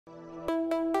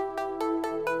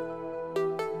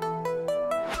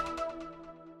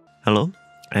Hello,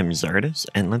 I'm Czardus,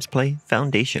 and let's play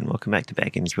Foundation. Welcome back to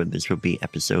Bagginswood. This will be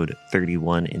episode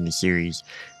 31 in the series,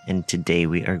 and today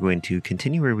we are going to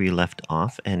continue where we left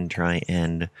off and try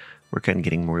and work on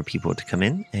getting more people to come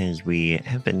in, as we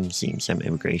have been seeing some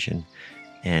immigration,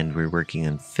 and we're working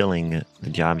on filling the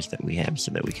jobs that we have so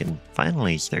that we can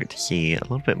finally start to see a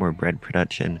little bit more bread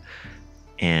production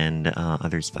and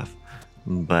other stuff,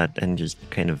 and just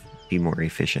kind of be more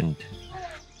efficient.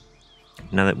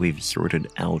 Now that we've sorted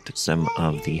out some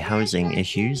of the housing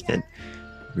issues that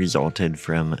resulted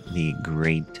from the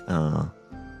great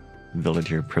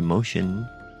villager promotion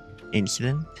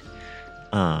incident,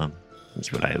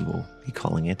 that's what I will be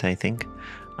calling it, I think,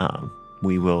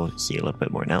 we will see a little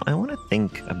bit more. Now, I want to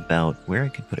think about where I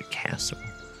could put a castle.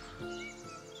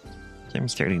 I'm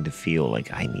starting to feel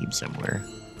like I need somewhere.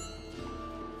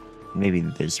 Maybe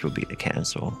this will be the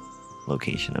castle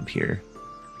location up here.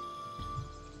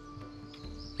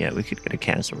 Yeah, we could get a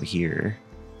castle here,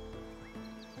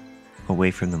 away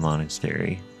from the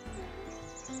monastery.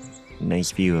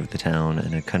 Nice view of the town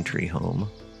and a country home.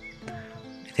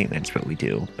 I think that's what we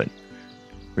do, but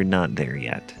we're not there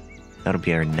yet. That'll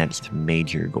be our next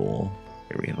major goal.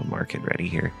 Here we have a market ready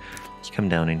here. Let's come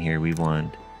down in here. We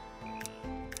want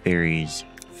berries,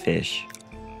 fish,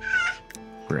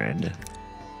 bread,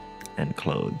 and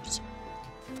clothes.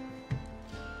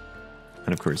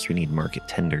 And of course, we need market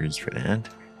tenders for that.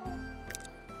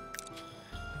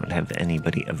 Don't have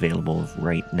anybody available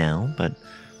right now, but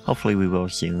hopefully we will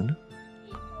soon.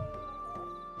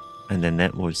 And then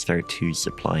that will start to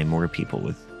supply more people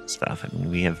with stuff. I mean,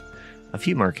 we have a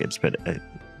few markets, but the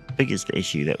biggest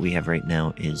issue that we have right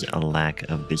now is a lack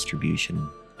of distribution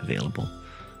available.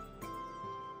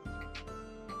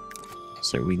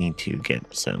 So we need to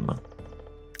get some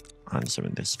on some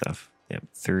of this stuff. Yep,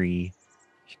 3.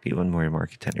 Should be one more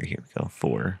market tender. Here we go,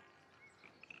 4.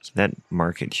 So that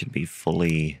market should be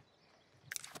fully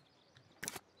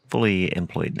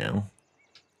employed now.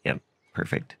 Yep,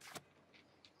 perfect.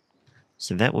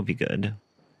 So that will be good.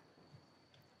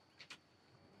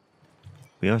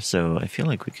 We also, I feel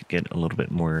like we could get a little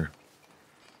bit more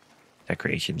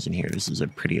decorations in here. This is a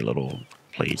pretty little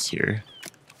place here.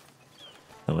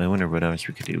 Oh, I wonder what else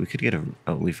we could do. We could get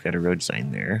we've got a road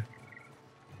sign there.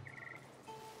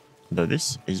 Though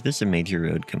is this a major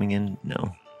road coming in?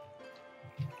 No.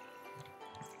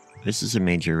 This is a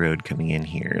major road coming in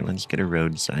here. Let's get a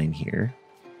road sign here.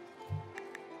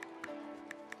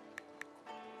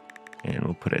 And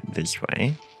we'll put it this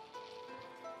way.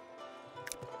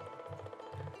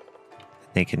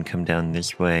 They can come down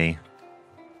this way.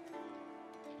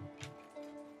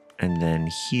 And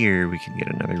then here we can get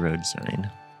another road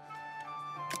sign.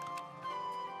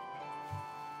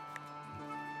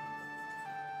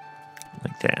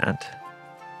 Like that.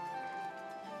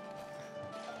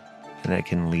 And that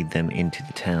can lead them into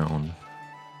the town.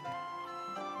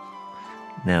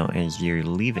 Now, as you're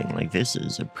leaving, like, this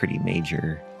is a pretty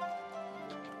major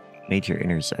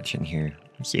intersection here.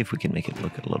 Let's see if we can make it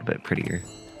look a little bit prettier.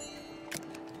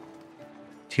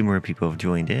 2 more people have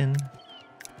joined in.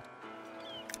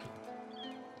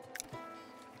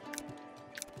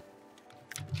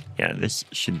 Yeah, this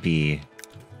should be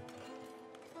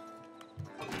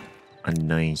a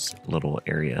nice little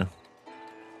area.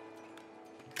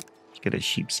 Get a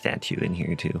sheep statue in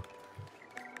here too.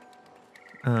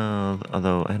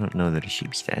 Although I don't know that a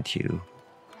sheep statue.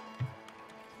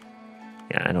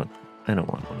 Yeah, I don't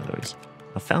want one of those.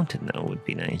 A fountain though would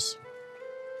be nice.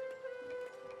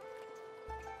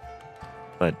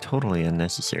 But totally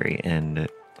unnecessary and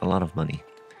a lot of money.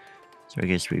 So I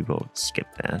guess we will skip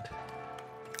that.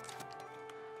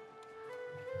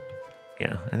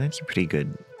 Yeah, and that's a pretty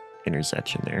good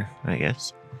intersection there, I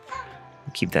guess.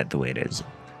 We'll keep that the way it is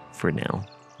for now.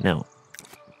 Now,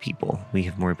 people. We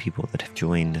have more people that have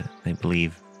joined, I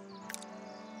believe.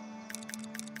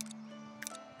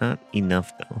 Not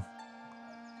enough, though.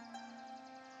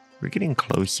 We're getting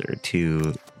closer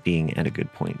to being at a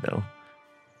good point, though.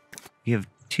 We have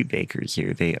 2 bakers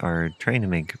here. They are trying to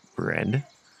make bread.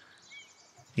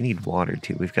 They need water,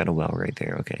 too. We've got a well right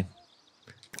there. Okay.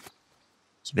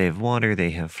 So they have water,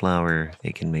 they have flour,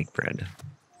 they can make bread.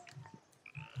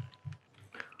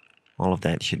 All of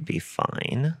that should be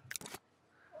fine.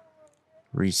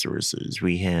 Resources.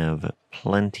 We have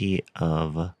plenty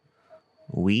of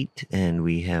wheat and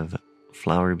we have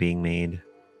flour being made.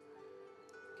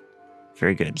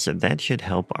 Very good. So that should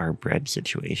help our bread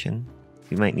situation.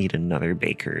 We might need another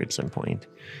baker at some point.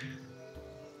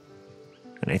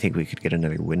 And I think we could get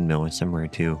another windmill somewhere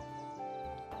too.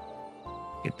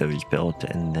 Get those built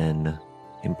and then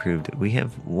improved. We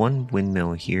have 1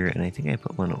 windmill here and I think I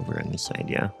put one over on this side,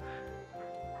 yeah.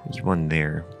 There's one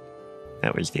there.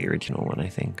 That was the original one, I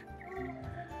think.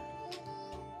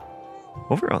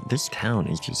 Overall, this town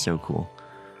is just so cool.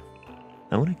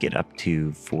 I want to get up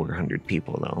to 400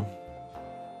 people, though.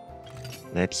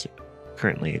 That's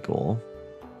currently a goal.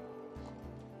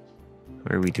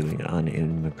 What are we doing on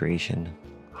immigration?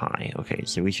 High. Okay,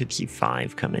 so we should see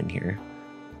 5 come in here,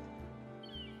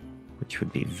 which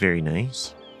would be very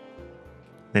nice.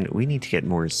 Then we need to get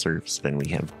more serfs than we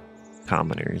have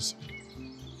commoners.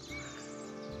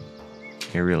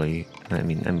 I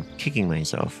mean, I'm kicking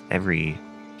myself every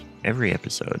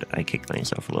episode. I kick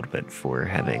myself a little bit for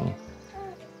having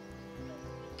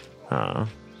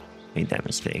made that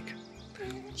mistake.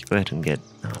 Let's go ahead and get...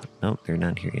 Oh, no, they're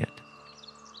not here yet.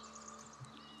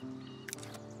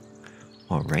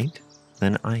 Alright,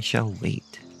 then I shall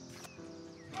wait.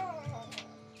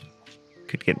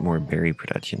 Could get more berry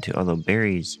production too, although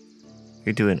berries,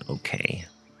 you're doing okay.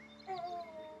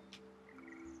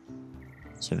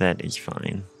 So that is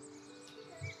fine.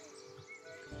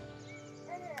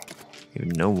 You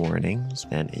have no warnings,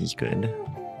 that is good.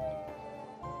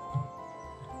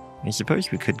 I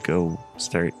suppose we could go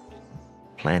start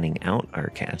planning out our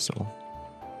castle.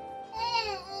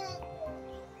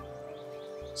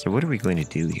 So what are we going to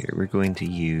do here? We're going to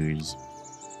use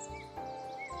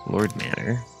Lord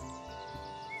Manor.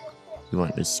 We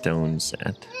want the stone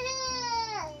set.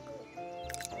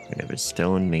 We have a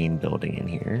stone main building in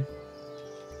here.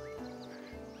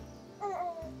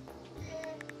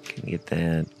 Can we get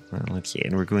that? Well, let's see.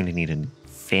 And we're going to need a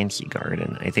fancy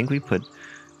garden. I think we put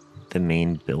the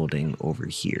main building over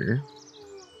here.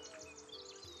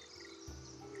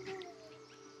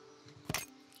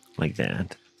 Like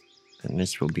that. And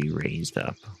this will be raised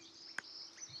up.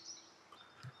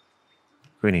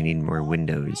 We're going to need more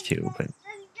windows too, but...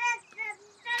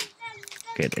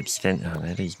 Good extent. Oh,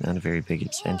 that is not a very big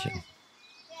extension.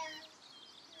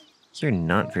 These are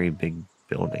not very big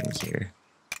buildings here.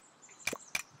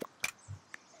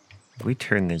 If we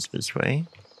turn this way...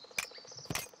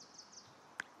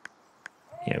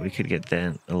 Yeah, we could get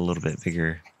that a little bit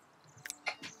bigger.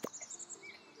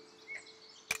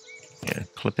 Yeah,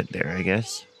 clip it there, I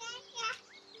guess.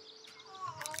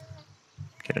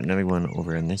 Get another one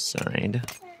over on this side.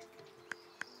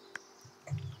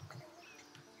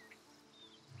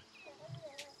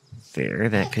 There,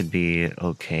 that could be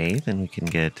okay. Then we can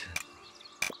get...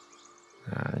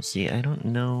 see, I don't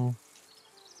know...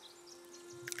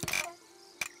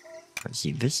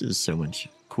 See, this is so much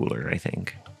cooler, I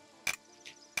think.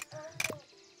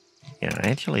 Yeah, I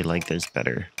actually like this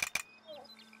better.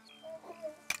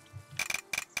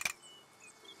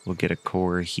 We'll get a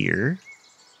core here.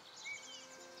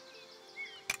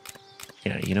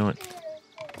 Yeah, you know what?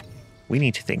 We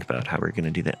need to think about how we're going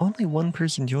to do that. Only one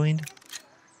person joined?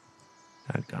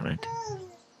 Doggone it.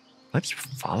 Let's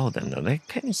follow them, though. That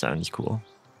kind of sounds cool.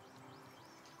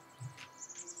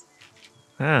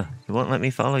 Ah, it won't let me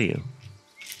follow you.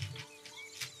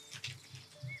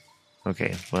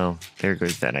 Okay, well, there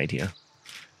goes that idea.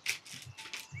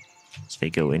 So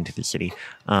they go into the city.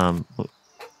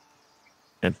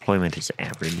 Employment is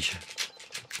average.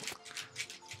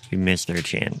 We missed our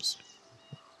chance.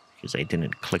 Because I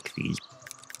didn't click these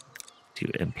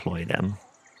to employ them.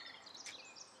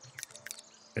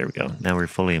 There we go. Now we're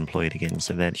fully employed again,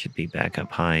 so that should be back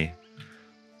up high.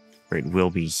 Or it will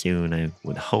be soon, I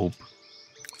would hope.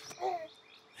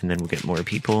 And then we'll get more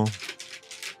people.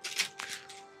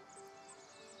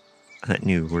 That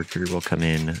new worker will come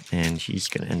in, and she's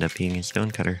going to end up being a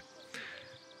stonecutter.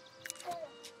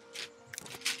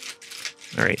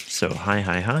 Alright, so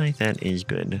high, that is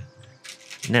good.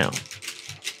 Now,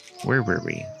 where were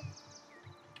we?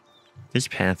 This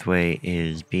pathway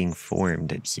is being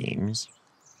formed, it seems.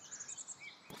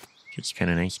 It's kind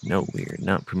of nice. No, we're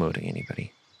not promoting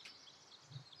anybody.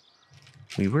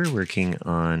 We were working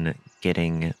on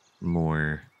getting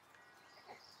more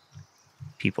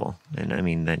people, and I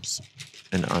mean, that's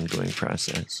an ongoing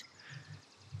process.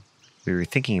 We were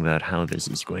thinking about how this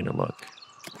is going to look.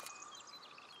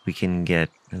 We can get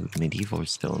medieval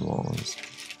stone walls.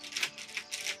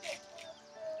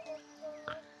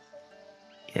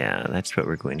 Yeah, that's what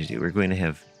we're going to do. We're going to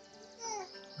have...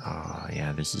 Oh,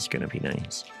 yeah, this is going to be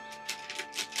nice.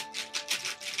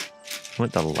 I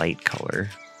want the light color.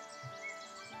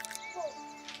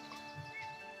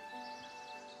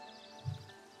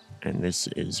 And this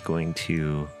is going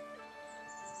to...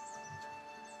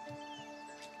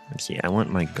 Let's see, I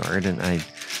want my garden...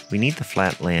 We need the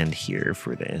flat land here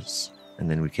for this. And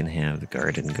then we can have the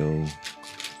garden go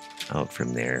out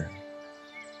from there.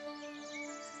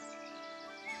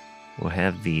 We'll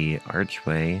have the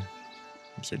archway.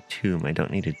 There's a tomb. I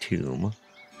don't need a tomb.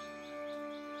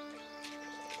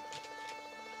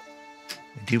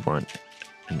 I do want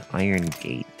an iron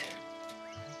gate.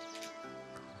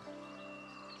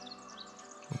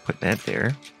 We'll put that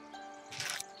there.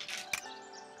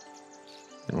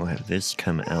 And we'll have this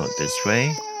come out this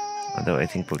way. Although I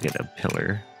think we'll get a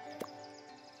pillar.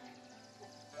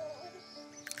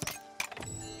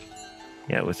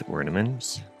 Yeah, with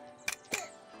ornaments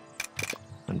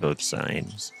on both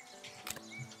sides.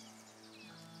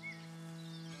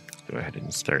 Go ahead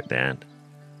and start that.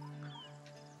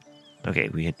 Okay,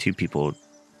 we had 2 people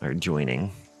are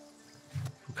joining.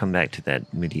 We'll come back to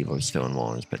that medieval stone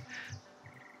walls, but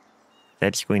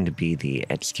that's going to be the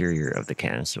exterior of the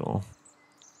castle.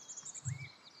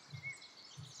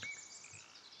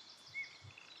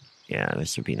 Yeah,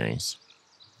 this would be nice.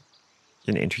 It's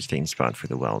an interesting spot for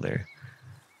the well there.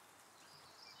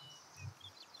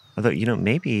 Although, you know,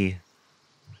 maybe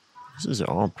this is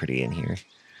all pretty in here.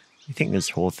 I think this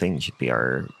whole thing should be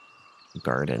our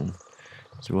garden.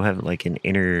 So we'll have like an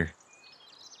inner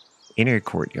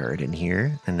courtyard in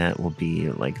here, and that will be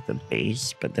like the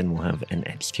base, but then we'll have an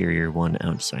exterior one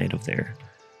outside of there.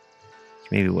 So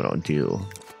maybe what I'll do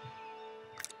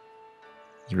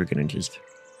is we're gonna just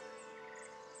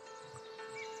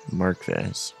mark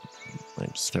this.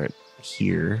 Let's start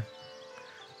here.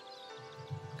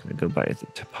 Gonna go by the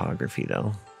topography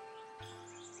though.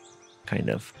 Kind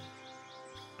of.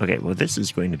 Okay, well this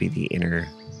is going to be the inner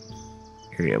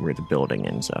area where the building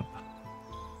ends up.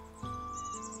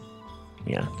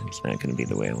 Yeah, it's not going to be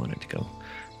the way I want it to go.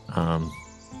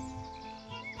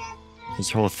 This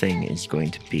whole thing is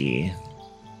going to be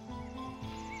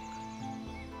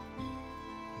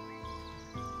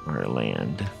our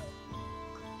land.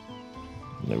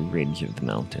 The ridge of the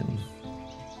mountain.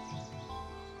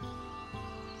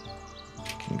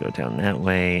 Can go down that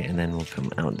way, and then we'll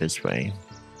come out this way.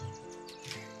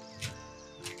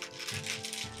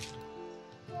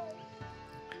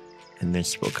 And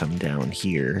this will come down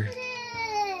here.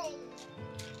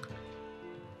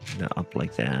 Up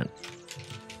like that.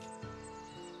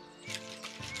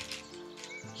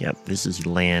 Yep, this is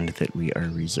land that we are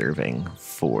reserving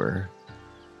for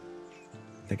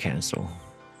the castle.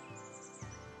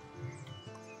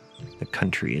 The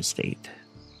country estate.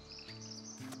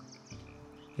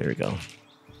 There we go.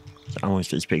 It's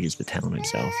almost as big as the town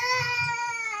itself.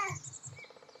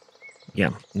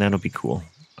 Yeah, that'll be cool.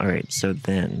 Alright, so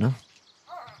then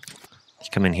let's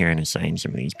come in here and assign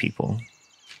some of these people.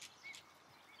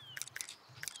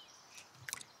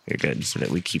 Very good, so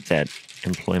that we keep that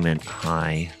employment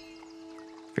high.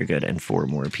 Very good, and 4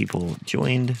 more people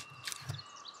joined.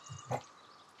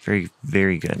 Very,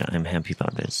 very good. I'm happy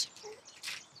about this.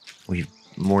 We've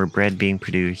more bread being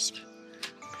produced.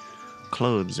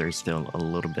 Clothes are still a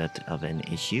little bit of an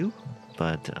issue,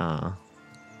 but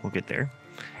we'll get there.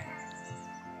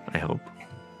 I hope.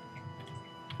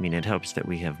 I mean, it helps that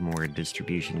we have more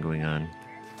distribution going on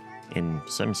in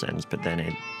some sense, but then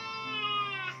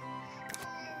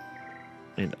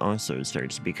it also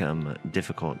starts to become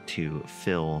difficult to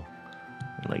fill,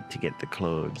 like to get the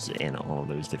clothes in all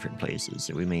those different places.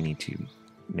 So we may need to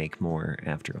make more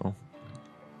after all.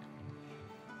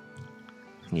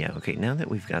 Yeah, okay, now that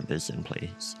we've got this in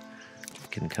place, we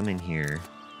can come in here.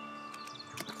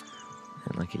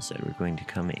 And like I said, we're going to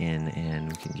come in and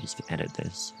we can just edit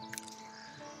this.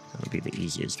 That'll be the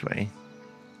easiest way.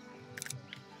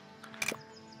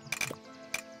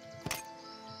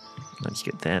 Let's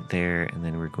get that there, and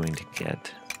then we're going to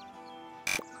get...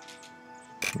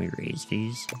 Can we raise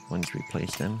these once we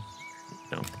place them?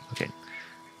 No, okay.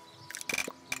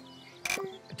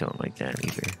 I don't like that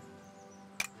either.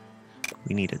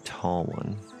 We need a tall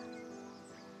one.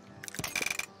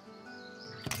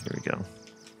 There we go.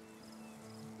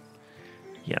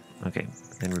 Yeah, okay.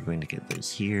 Then we're going to get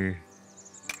this here.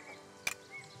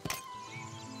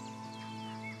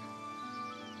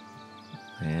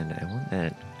 And I want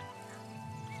that...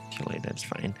 That's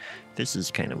fine. This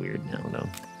is kind of weird now, though.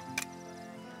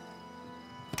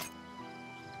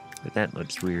 But that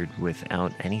looks weird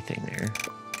without anything there.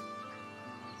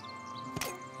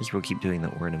 I guess we'll keep doing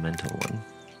the ornamental one.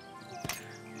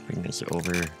 Bring this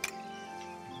over. Get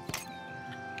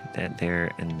that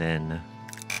there, and then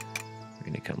we're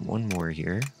going to come one more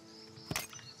here.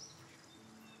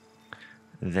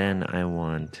 Then I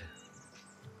want...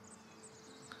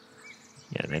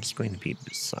 Yeah, that's going to be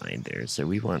the side there. So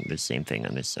we want the same thing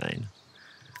on this side.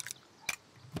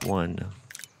 1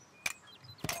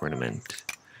 ornament.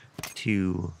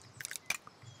 2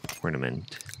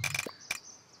 ornament.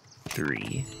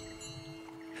 3.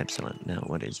 Excellent. Now,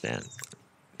 what is that?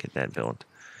 Get that built.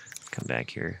 Come back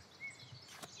here.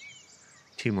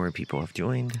 2 more people have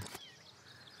joined.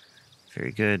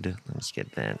 Very good. Let's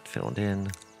get that filled in.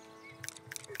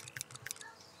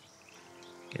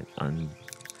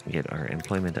 get our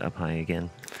employment up high again.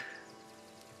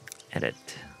 Edit.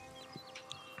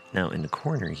 Now in the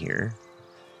corner here,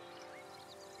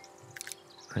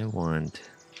 I want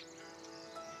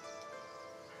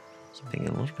something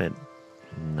a little bit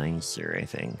nicer, I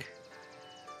think.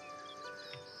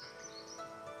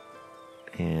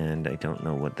 And I don't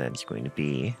know what that's going to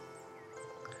be.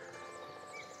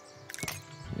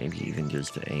 Maybe even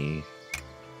just a...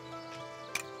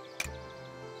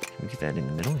 Can we get that in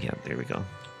the middle? Yeah, there we go.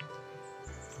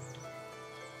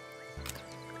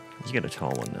 Let's get a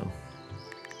tall one, though.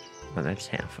 Oh, that's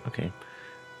half. Okay.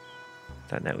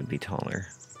 Thought that would be taller.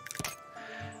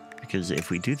 Because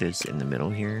if we do this in the middle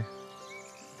here...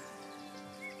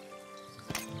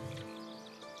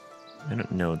 I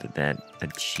don't know that that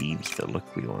achieves the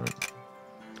look we want.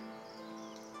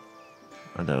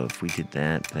 Although if we did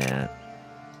that,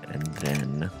 and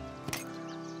then...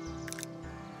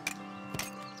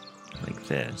 like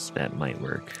this, that might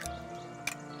work.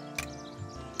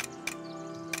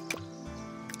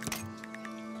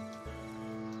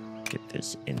 Get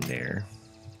this in there.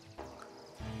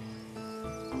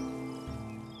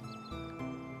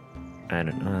 I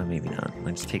don't know, maybe not.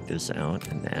 Let's take this out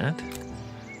and that.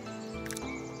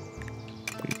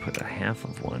 We put a half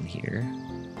of one here.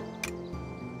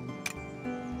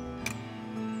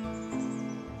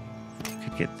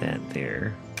 Could get that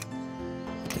there.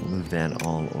 And move that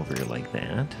all over like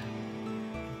that.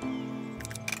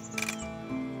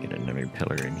 Get another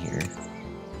pillar in here.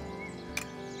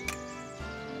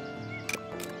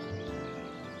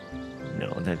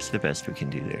 No, that's the best we can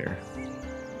do there.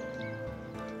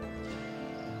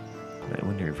 I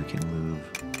wonder if we can move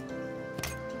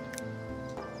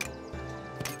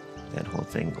that whole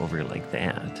thing over like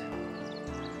that.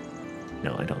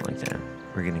 No, I don't like that.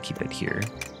 We're gonna keep it here.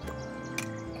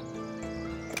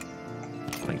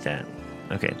 Like that.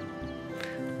 Okay.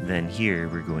 Then here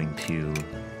we're going to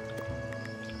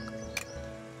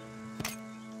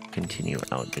continue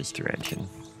out this direction.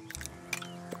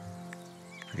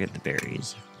 Forget the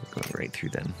berries. We're going right through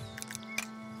them.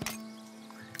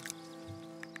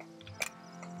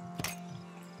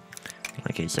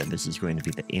 Like I said, this is going to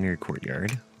be the inner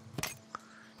courtyard.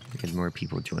 Because more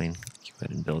people join. Go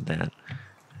ahead and build that.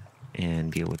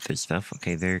 And deal with this stuff.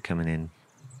 Okay, they're coming in.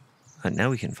 Now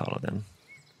we can follow them.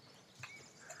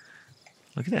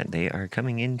 Look at that. They are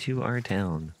coming into our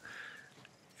town.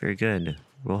 Very good.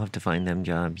 We'll have to find them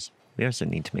jobs. We also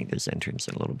need to make this entrance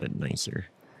a little bit nicer.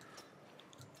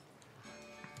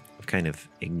 I've kind of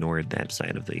ignored that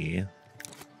side of the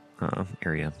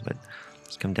area, but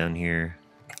let's come down here.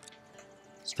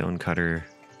 Stone cutter.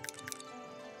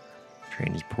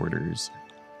 Transporters.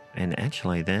 And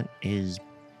actually, that is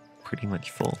pretty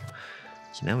much full.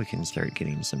 So now we can start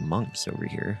getting some monks over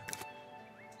here.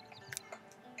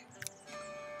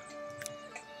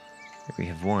 Here we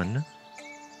have one.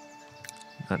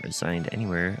 Not assigned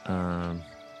anywhere.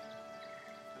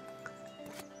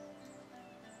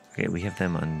 Okay, we have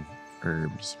them on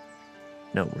herbs.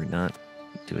 No, we're not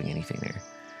doing anything there.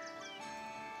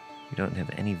 We don't have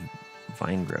any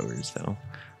vine growers, though.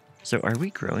 So are we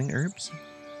growing herbs?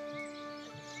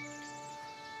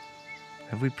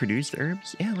 Have we produced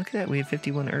herbs? Yeah, look at that. We have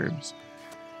 51 herbs.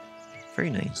 Very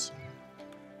nice.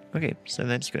 Okay, so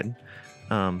that's good.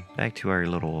 Back to our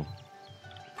little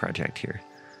project here.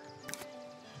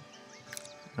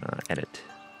 Edit.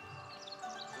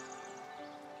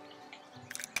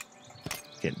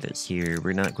 Get this here.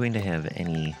 We're not going to have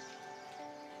any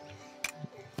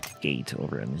gate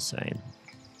over on this side.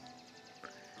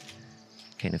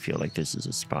 Kind of feel like this is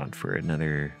a spot for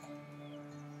another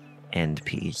end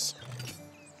piece.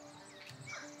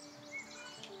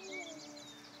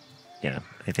 Yeah,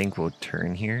 I think we'll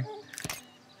turn here.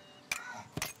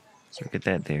 So get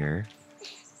that there.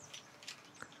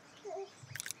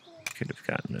 Could have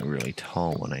gotten a really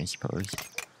tall one, I suppose.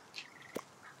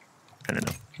 I don't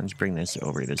know. Let's bring this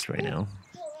over this way now.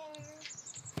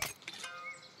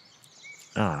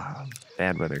 Ah,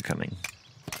 bad weather coming.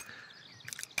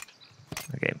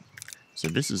 Okay, so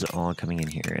this is all coming in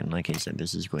here, and like I said,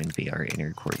 this is going to be our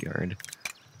inner courtyard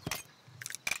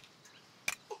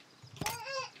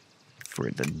for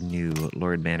the new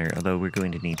Lord Manor, although we're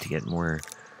going to need to get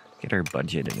our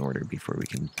budget in order before we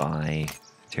can buy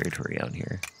territory out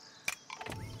here.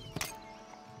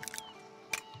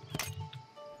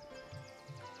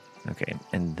 Okay,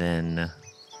 and then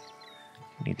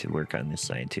we need to work on this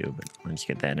side too, but let's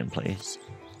get that in place.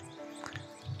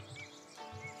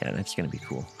 Yeah, that's going to be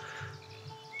cool.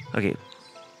 Okay,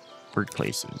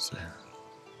 workplaces.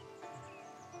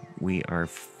 We are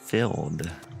filled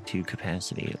to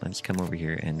capacity. Let's come over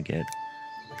here and get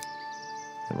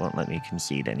It won't let me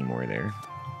concede anymore there.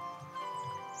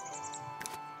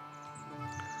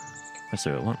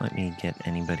 So it won't let me get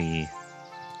anybody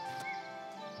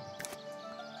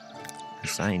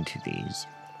assigned to these.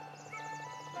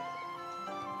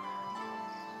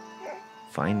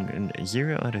 Vine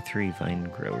 0 out of 3 vine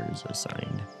growers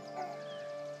assigned.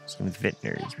 Same with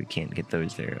vintners, we can't get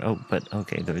those there. Oh, but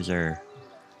okay, those are...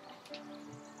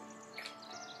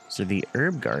 So the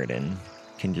herb garden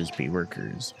can just be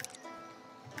workers.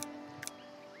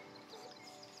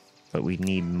 But we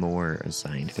need more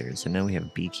assigned there. So now we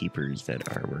have beekeepers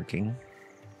that are working.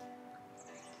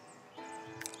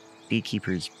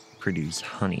 Beekeepers produce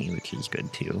honey, which is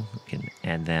good too. We can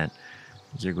add that.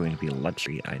 These are going to be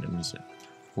luxury items.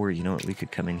 Or, you know what, we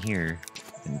could come in here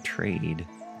and trade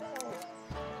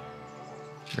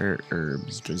for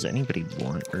herbs. Does anybody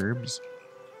want herbs?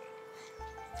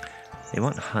 They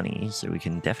want honey, so we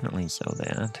can definitely sell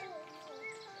that.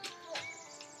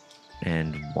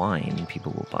 And wine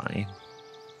people will buy.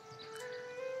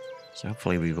 So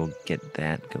hopefully we will get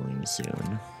that going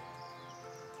soon.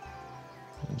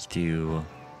 Let's do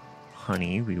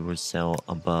honey. We will sell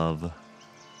above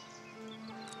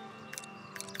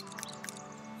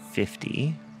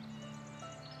 50.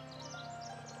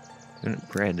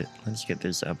 Bread, let's get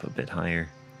this up a bit higher.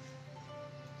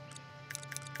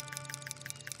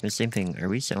 The same thing, are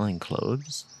we selling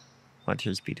clothes? Watch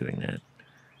us be doing that.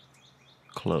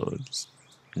 Clothes.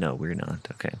 No, we're not,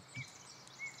 okay.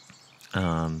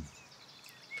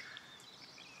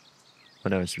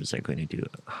 What else was I going to do?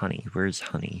 Honey, where's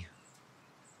honey?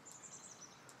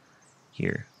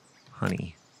 Here,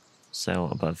 honey.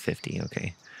 Sell above 50,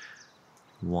 okay.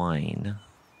 Wine.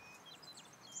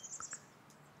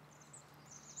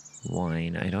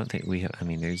 Wine, I don't think we have, I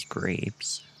mean, there's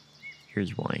grapes.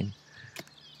 Here's wine.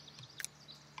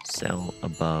 Sell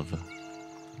above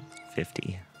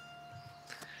 50.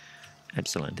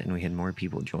 Excellent, and we had more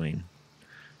people join,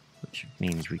 which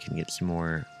means we can get some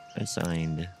more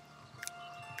assigned.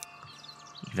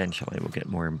 Eventually, we'll get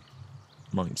more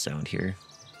monks out here.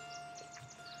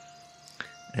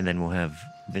 And then we'll have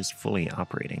this fully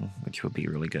operating, which will be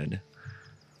really good.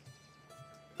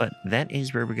 But that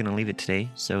is where we're going to leave it today,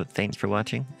 so thanks for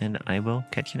watching, and I will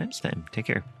catch you next time. Take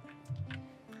care.